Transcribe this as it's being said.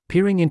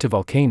Peering into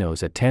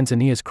volcanoes at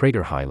Tanzania's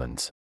crater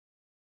Highlands.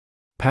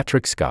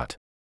 Patrick Scott.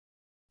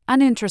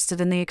 Uninterested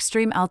in the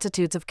extreme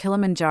altitudes of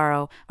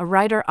Kilimanjaro, a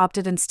writer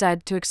opted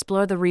instead to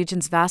explore the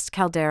region's vast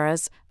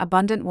calderas,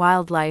 abundant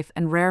wildlife,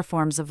 and rare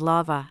forms of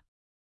lava.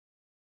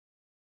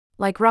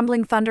 Like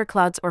rumbling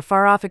thunderclouds or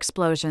far-off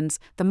explosions,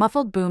 the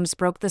muffled booms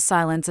broke the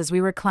silence as we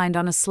reclined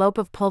on a slope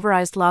of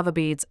pulverized lava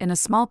beads in a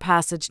small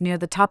passage near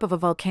the top of a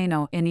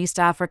volcano in East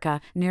Africa,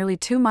 nearly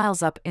 2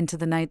 miles up into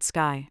the night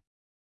sky.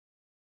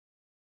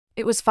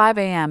 It was 5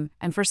 a.m.,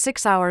 and for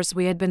 6 hours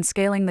we had been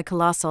scaling the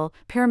colossal,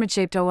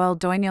 pyramid-shaped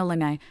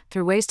Volcanoes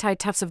through waist-high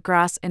tufts of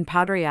grass in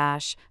powdery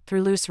ash,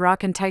 through loose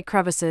rock and tight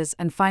crevices,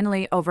 and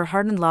finally over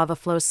hardened lava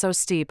flows so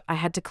steep I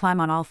had to climb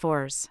on all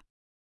fours.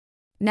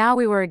 Now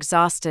we were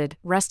exhausted,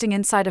 resting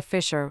inside a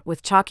fissure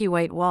with chalky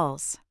white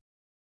walls.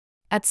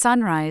 At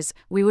sunrise,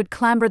 we would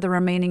clamber the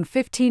remaining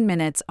 15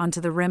 minutes onto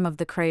the rim of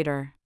the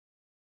crater.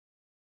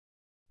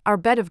 Our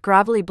bed of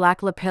gravelly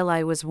black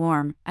lapilli was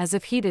warm, as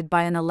if heated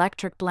by an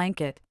electric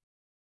blanket.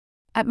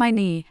 At my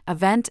knee, a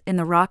vent in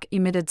the rock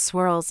emitted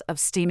swirls of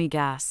steamy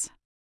gas.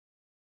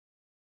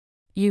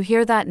 "You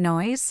hear that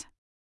noise?"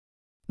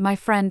 my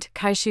friend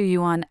Kaishu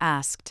Yuan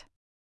asked.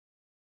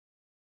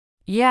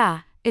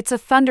 "Yeah, it's a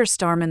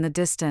thunderstorm in the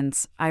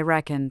distance," I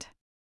reckoned.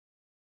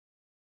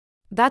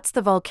 "That's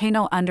the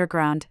volcano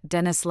underground,"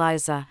 Dennis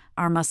Liza,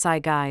 our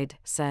Maasai guide,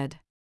 said.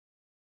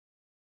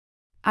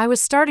 I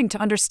was starting to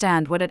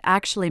understand what it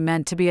actually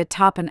meant to be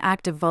atop an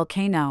active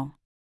volcano.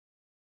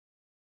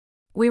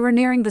 We were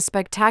nearing the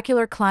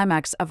spectacular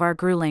climax of our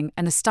grueling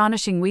and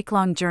astonishing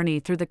week-long journey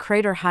through the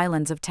crater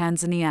Highlands of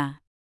Tanzania.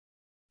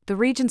 The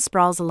region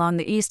sprawls along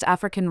the East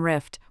African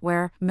Rift,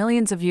 where,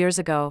 millions of years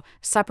ago,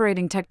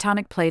 separating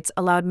tectonic plates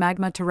allowed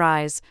magma to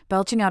rise,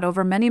 belching out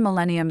over many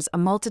millenniums a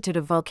multitude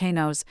of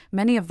volcanoes,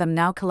 many of them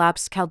now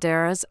collapsed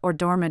calderas or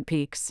dormant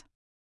peaks.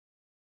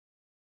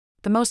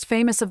 The most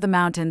famous of the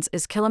mountains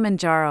is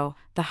Kilimanjaro,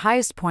 the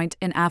highest point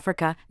in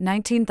Africa,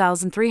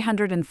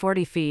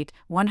 19,340 feet,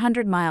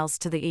 100 miles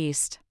to the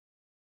east.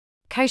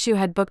 Kaishu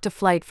had booked a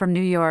flight from New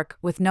York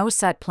with no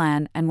set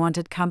plan and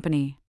wanted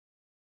company.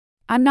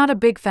 I'm not a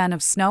big fan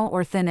of snow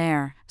or thin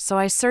air, so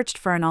I searched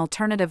for an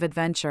alternative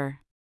adventure.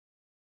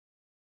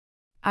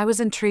 I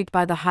was intrigued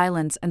by the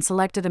Highlands and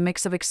selected a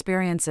mix of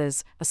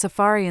experiences: a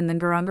safari in the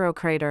Ngorongoro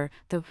crater,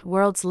 the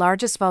world's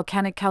largest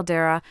volcanic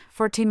caldera,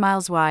 14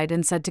 miles wide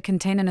and said to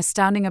contain an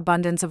astounding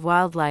abundance of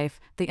wildlife,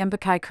 the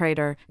Mpokai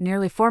crater,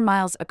 nearly 4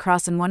 miles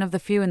across and one of the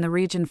few in the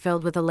region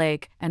filled with a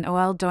lake, and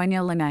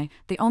Volcanoes,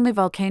 the only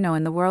volcano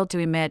in the world to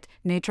emit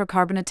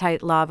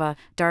nitrocarbonatite lava,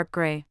 dark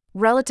gray,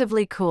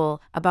 relatively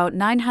cool, about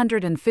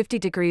 950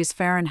 degrees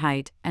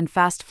Fahrenheit, and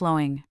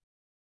fast-flowing.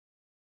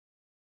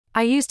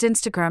 I used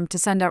Instagram to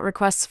send out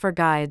requests for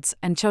guides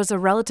and chose a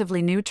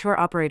relatively new tour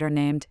operator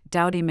named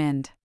Dowdy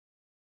Mind.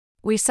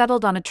 We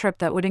settled on a trip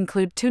that would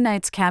include 2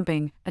 nights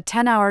camping, a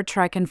 10-hour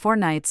trek and 4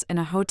 nights in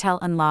a hotel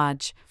and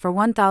lodge, for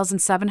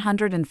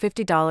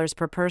 $1,750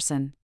 per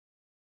person.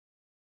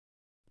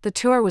 The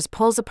tour was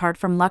poles apart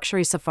from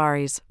luxury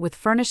safaris, with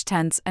furnished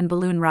tents and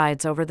balloon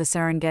rides over the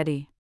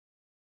Serengeti.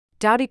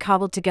 Dowdy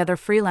cobbled together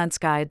freelance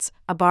guides,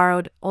 a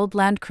borrowed, old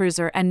Land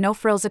Cruiser and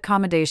no-frills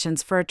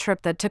accommodations for a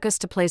trip that took us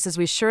to places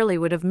we surely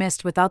would have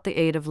missed without the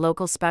aid of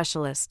local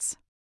specialists.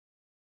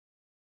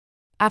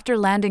 After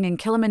landing in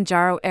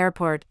Kilimanjaro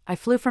Airport, I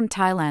flew from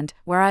Thailand,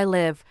 where I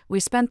live.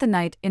 We spent the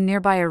night in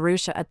nearby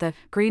Arusha at the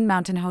Green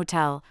Mountain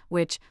Hotel,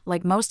 which,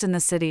 like most in the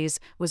cities,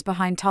 was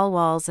behind tall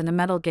walls and a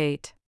metal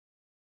gate.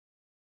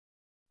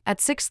 At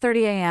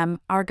 6:30 a.m.,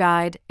 our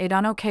guide,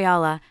 Edano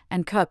Kayala,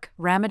 and cook,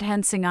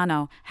 Ramadhan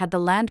Singano, had the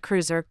Land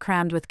Cruiser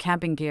crammed with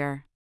camping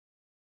gear.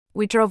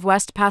 We drove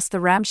west past the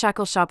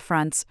ramshackle shop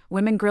fronts,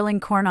 women grilling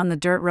corn on the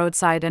dirt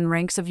roadside and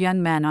ranks of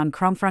young men on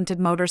chrome-fronted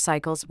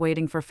motorcycles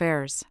waiting for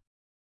fares.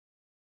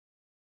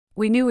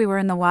 We knew we were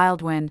in the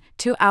wild when,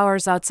 2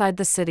 hours outside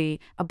the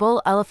city, a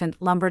bull elephant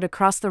lumbered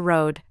across the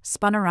road,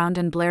 spun around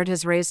and blared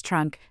his raised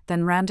trunk,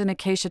 then rammed an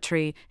acacia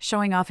tree,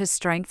 showing off his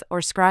strength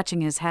or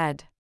scratching his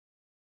head.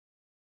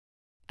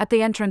 At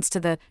the entrance to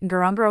the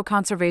Ngorongoro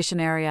Conservation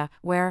Area,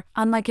 where,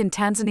 unlike in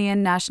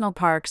Tanzanian national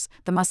parks,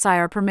 the Maasai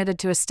are permitted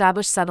to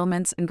establish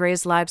settlements and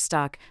graze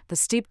livestock, the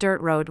steep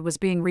dirt road was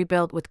being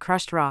rebuilt with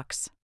crushed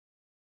rocks.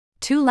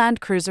 2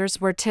 Land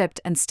Cruisers were tipped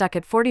and stuck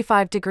at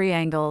 45-degree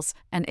angles,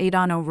 and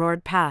Edano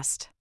roared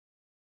past.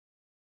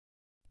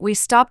 We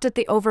stopped at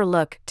the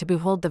overlook to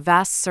behold the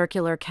vast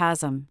circular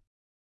chasm.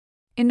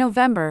 In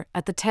November,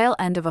 at the tail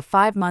end of a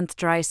 5-month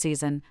dry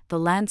season, the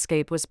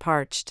landscape was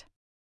parched.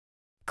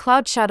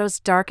 Cloud shadows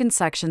darkened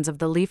sections of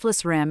the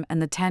leafless rim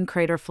and the tan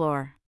crater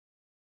floor.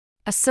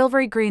 A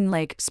silvery green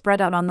lake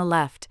spread out on the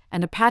left,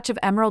 and a patch of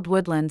emerald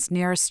woodlands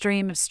near a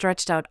stream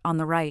stretched out on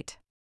the right.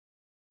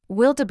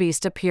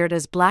 Wildebeest appeared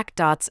as black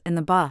dots in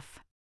the buff.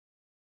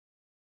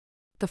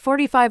 The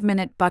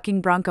 45-minute bucking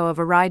bronco of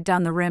a ride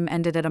down the rim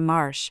ended at a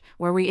marsh,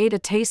 where we ate a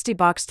tasty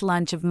boxed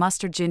lunch of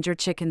mustard ginger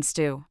chicken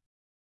stew.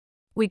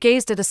 We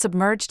gazed at a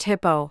submerged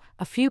hippo,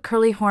 a few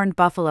curly-horned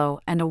buffalo,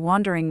 and a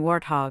wandering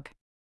warthog.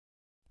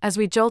 As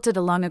we jolted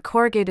along a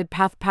corrugated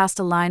path past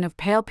a line of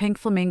pale pink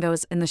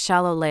flamingos in the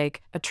shallow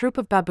lake, a troop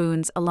of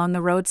baboons along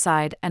the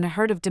roadside, and a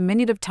herd of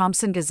diminutive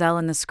Thompson gazelle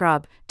in the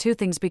scrub, two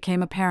things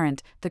became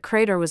apparent: the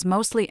crater was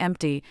mostly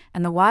empty,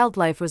 and the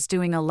wildlife was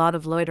doing a lot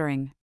of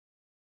loitering.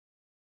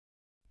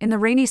 In the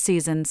rainy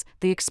seasons,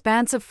 the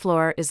expansive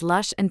floor is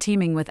lush and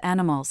teeming with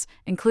animals,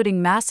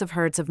 including massive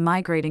herds of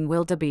migrating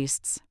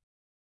wildebeests.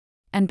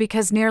 And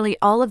because nearly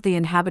all of the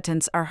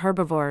inhabitants are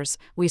herbivores,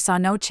 we saw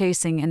no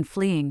chasing and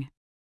fleeing.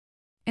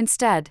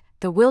 Instead,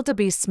 the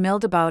wildebeests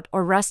milled about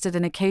or rested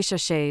in acacia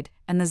shade,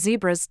 and the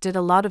zebras did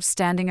a lot of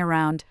standing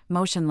around,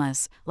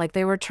 motionless, like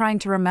they were trying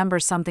to remember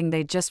something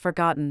they'd just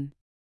forgotten.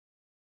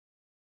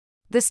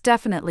 "This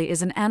definitely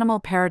is an animal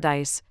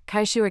paradise,"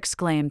 Kaishu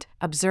exclaimed,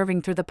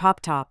 observing through the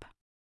pop-top.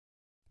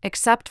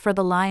 "Except for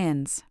the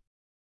lions."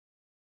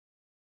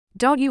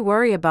 "Don't you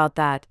worry about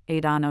that,"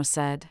 Adano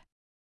said.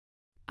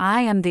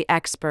 "I am the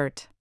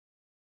expert.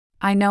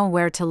 I know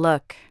where to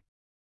look."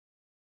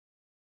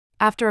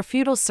 After a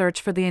futile search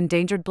for the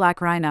endangered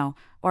black rhino,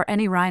 or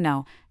any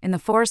rhino, in the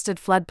forested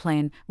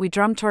floodplain, we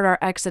drummed toward our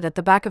exit at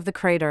the back of the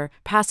crater,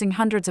 passing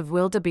hundreds of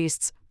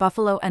wildebeests,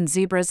 buffalo and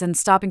zebras, and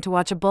stopping to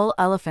watch a bull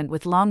elephant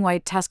with long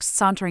white tusks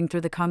sauntering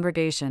through the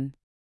congregation.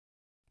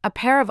 A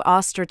pair of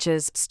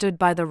ostriches stood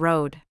by the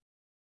road.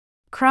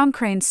 Crown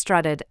cranes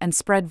strutted and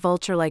spread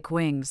vulture-like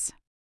wings.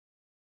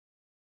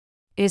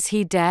 "Is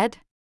he dead?"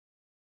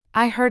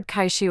 I heard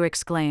Kaishu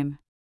exclaim.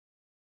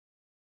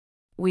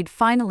 We'd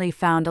finally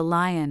found a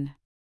lion.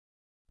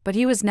 But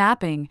he was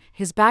napping,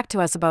 his back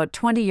to us about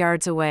 20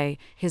 yards away,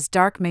 his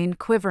dark mane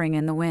quivering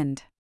in the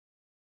wind.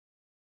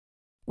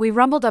 We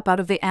rumbled up out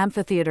of the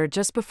amphitheater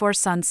just before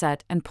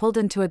sunset and pulled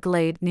into a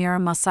glade near a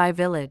Maasai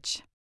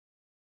village.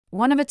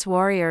 One of its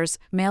warriors,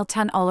 male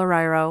Tan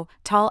Olarairo,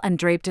 tall and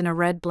draped in a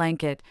red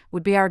blanket,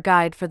 would be our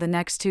guide for the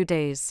next 2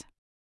 days.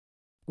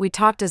 We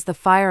talked as the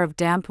fire of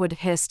damp wood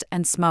hissed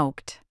and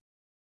smoked.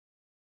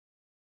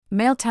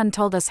 Mailton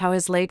told us how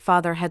his late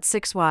father had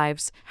 6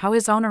 wives, how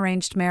his own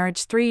arranged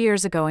marriage 3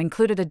 years ago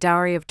included a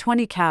dowry of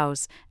 20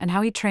 cows, and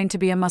how he trained to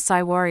be a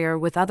Maasai warrior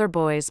with other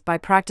boys by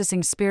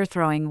practicing spear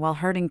throwing while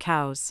herding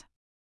cows.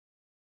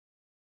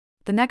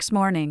 The next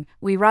morning,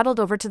 we rattled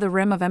over to the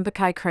rim of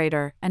Mbakai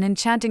Crater, an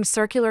enchanting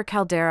circular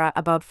caldera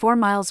about 4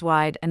 miles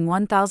wide and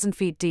 1,000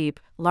 feet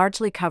deep,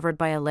 largely covered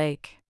by a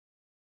lake.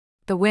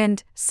 The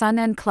wind, sun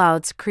and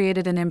clouds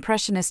created an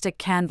impressionistic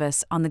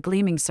canvas on the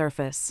gleaming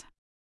surface.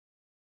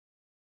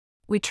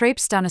 We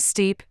traipsed down a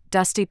steep,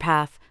 dusty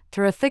path,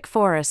 through a thick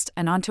forest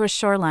and onto a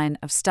shoreline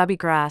of stubby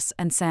grass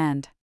and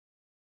sand.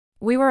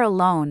 We were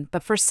alone,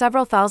 but for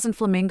several thousand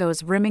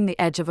flamingos rimming the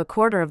edge of a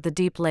quarter of the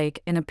deep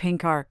lake in a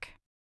pink arc.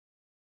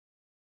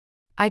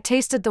 I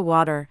tasted the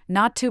water,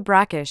 not too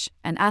brackish,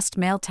 and asked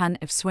Mailton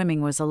if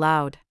swimming was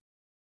allowed.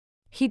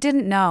 He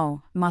didn't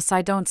know.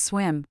 "Maasai don't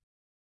swim,"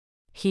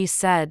 he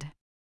said.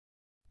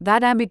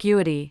 That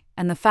ambiguity,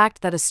 and the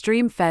fact that a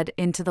stream fed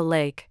into the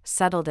lake,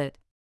 settled it.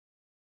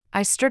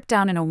 I stripped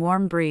down in a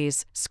warm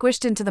breeze,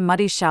 squished into the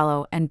muddy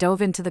shallow, and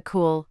dove into the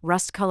cool,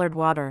 rust-colored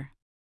water.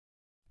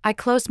 I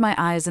closed my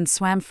eyes and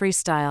swam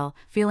freestyle,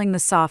 feeling the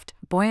soft,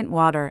 buoyant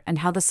water and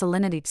how the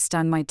salinity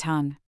stung my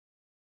tongue.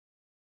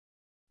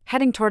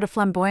 Heading toward a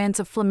flamboyance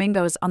of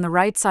flamingos on the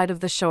right side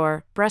of the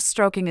shore,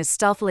 breaststroking as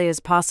stealthily as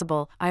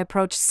possible, I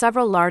approached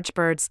several large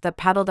birds that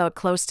paddled out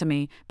close to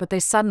me, but they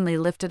suddenly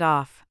lifted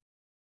off.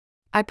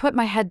 I put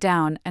my head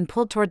down and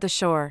pulled toward the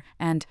shore,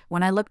 and,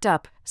 when I looked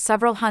up,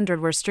 several hundred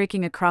were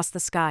streaking across the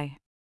sky.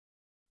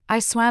 I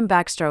swam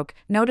backstroke,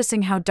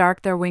 noticing how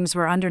dark their wings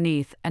were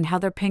underneath and how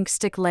their pink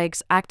stick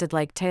legs acted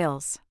like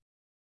tails.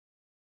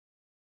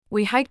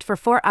 We hiked for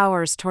 4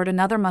 hours toward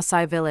another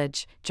Maasai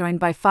village, joined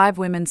by 5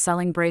 women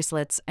selling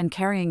bracelets and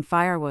carrying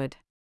firewood.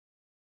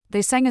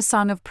 They sang a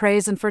song of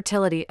praise and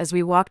fertility as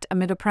we walked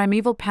amid a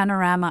primeval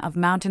panorama of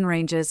mountain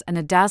ranges and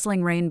a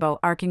dazzling rainbow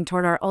arcing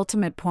toward our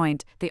ultimate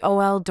point, the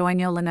Ol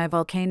Doinyo Lanai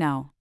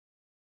volcano.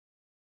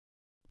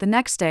 The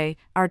next day,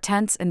 our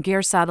tents and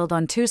gear saddled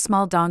on 2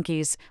 small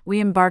donkeys,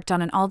 we embarked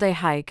on an all-day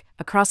hike,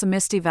 across a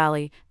misty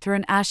valley, through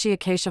an ashy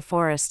acacia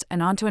forest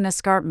and onto an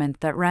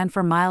escarpment that ran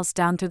for miles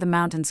down through the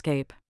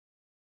mountainscape.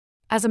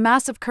 As a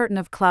massive curtain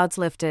of clouds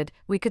lifted,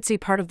 we could see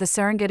part of the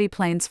Serengeti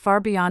Plains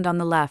far beyond on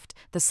the left,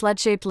 the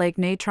sled-shaped Lake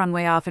Natron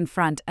way off in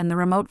front, and the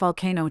remote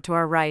volcano to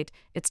our right,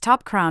 its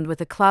top crowned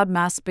with a cloud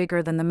mass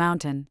bigger than the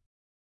mountain.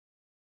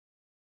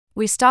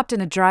 We stopped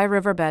in a dry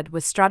riverbed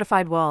with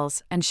stratified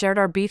walls and shared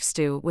our beef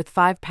stew with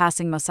 5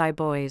 passing Maasai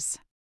boys.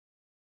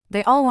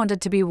 They all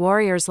wanted to be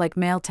warriors like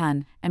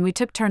Mailton, and we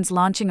took turns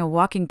launching a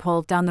walking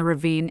pole down the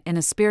ravine in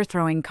a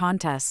spear-throwing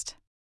contest.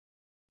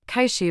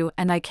 Kaishu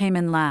and I came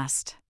in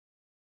last.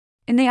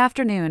 In the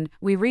afternoon,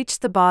 we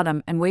reached the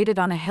bottom and waited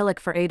on a hillock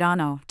for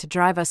Adano to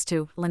drive us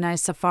to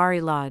Lanai's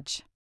Safari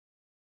Lodge.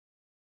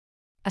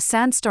 A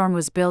sandstorm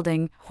was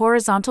building,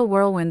 horizontal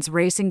whirlwinds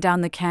racing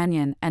down the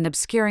canyon and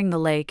obscuring the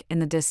lake in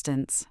the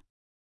distance.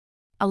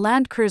 A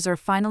land cruiser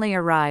finally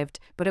arrived,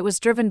 but it was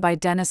driven by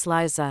Dennis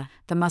Liza,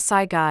 the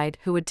Maasai guide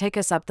who would take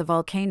us up the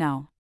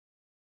volcano.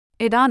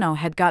 Adano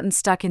had gotten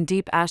stuck in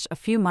deep ash a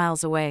few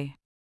miles away.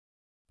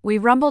 We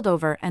rumbled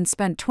over and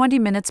spent 20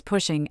 minutes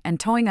pushing and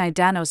towing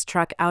Idano's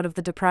truck out of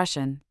the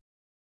depression.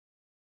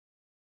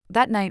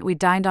 That night we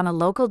dined on a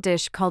local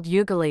dish called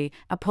ugali,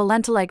 a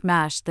polenta-like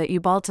mash that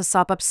you ball to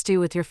sop up stew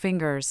with your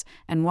fingers,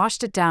 and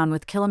washed it down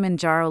with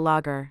Kilimanjaro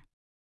lager.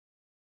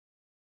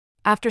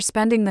 After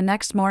spending the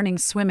next morning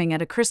swimming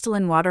at a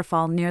crystalline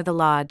waterfall near the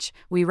lodge,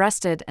 we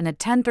rested and at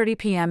 10:30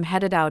 p.m.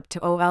 headed out to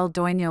Ol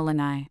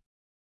Doinyolanai.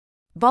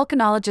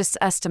 Volcanologists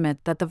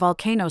estimate that the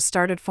volcano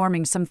started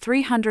forming some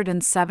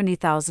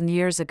 370,000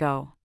 years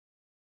ago.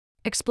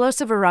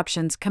 Explosive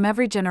eruptions come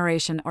every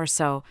generation or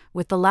so,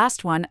 with the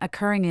last one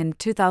occurring in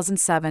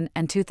 2007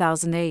 and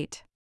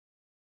 2008.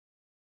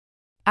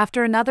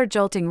 After another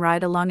jolting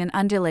ride along an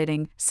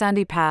undulating,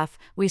 sandy path,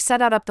 we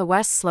set out up the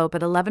west slope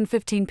at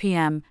 11:15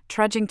 p.m.,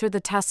 trudging through the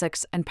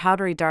tussocks and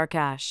powdery dark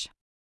ash.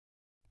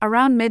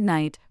 Around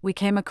midnight, we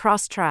came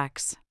across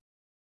tracks.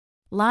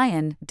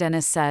 "Lion,"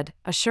 Dennis said,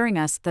 assuring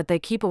us that they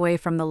keep away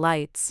from the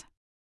lights.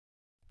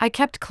 I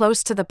kept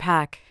close to the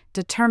pack,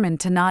 determined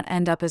to not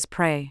end up as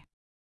prey.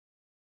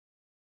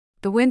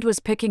 The wind was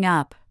picking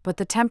up, but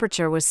the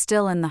temperature was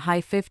still in the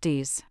high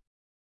 50s.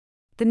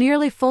 The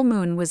nearly full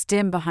moon was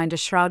dim behind a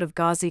shroud of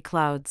gauzy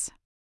clouds.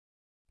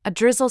 A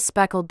drizzle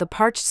speckled the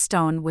parched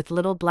stone with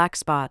little black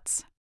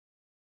spots.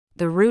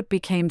 The route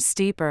became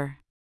steeper.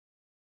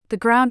 The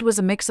ground was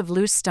a mix of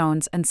loose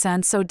stones and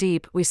sand so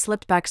deep we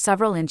slipped back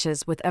several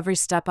inches with every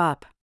step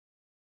up.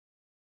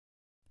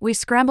 We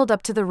scrambled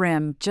up to the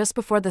rim just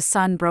before the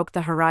sun broke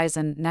the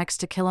horizon next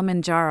to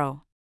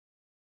Kilimanjaro.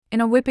 In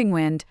a whipping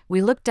wind,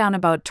 we looked down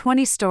about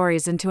 20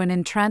 stories into an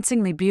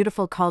entrancingly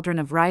beautiful cauldron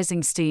of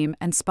rising steam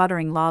and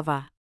sputtering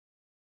lava.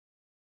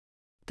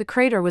 The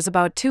crater was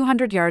about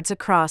 200 yards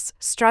across,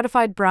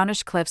 stratified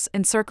brownish cliffs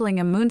encircling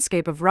a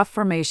moonscape of rough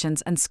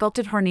formations and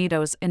sculpted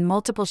hornitos in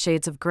multiple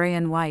shades of gray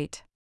and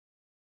white.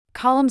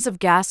 Columns of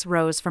gas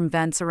rose from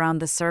vents around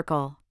the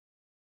circle.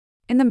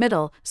 In the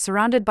middle,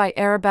 surrounded by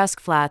arabesque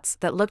flats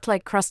that looked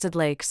like crusted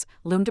lakes,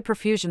 loomed a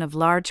profusion of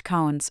large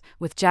cones,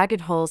 with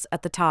jagged holes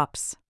at the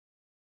tops.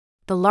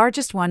 The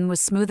largest one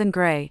was smooth and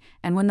gray,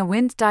 and when the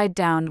wind died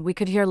down we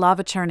could hear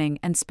lava churning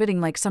and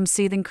spitting like some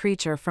seething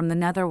creature from the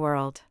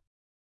netherworld.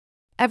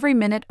 Every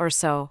minute or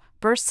so,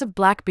 bursts of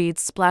black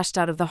beads splashed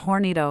out of the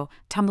hornito,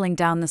 tumbling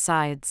down the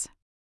sides.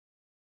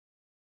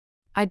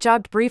 I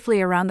jogged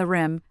briefly around the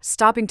rim,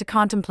 stopping to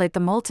contemplate the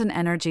molten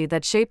energy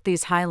that shaped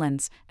these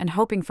highlands, and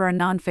hoping for a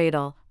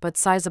non-fatal, but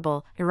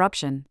sizable,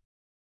 eruption.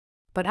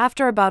 But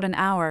after about an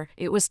hour,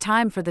 it was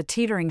time for the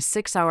teetering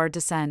 6-hour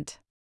descent.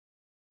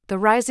 The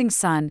rising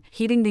sun,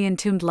 heating the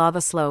entombed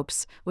lava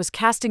slopes, was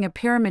casting a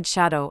pyramid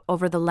shadow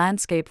over the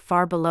landscape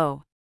far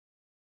below,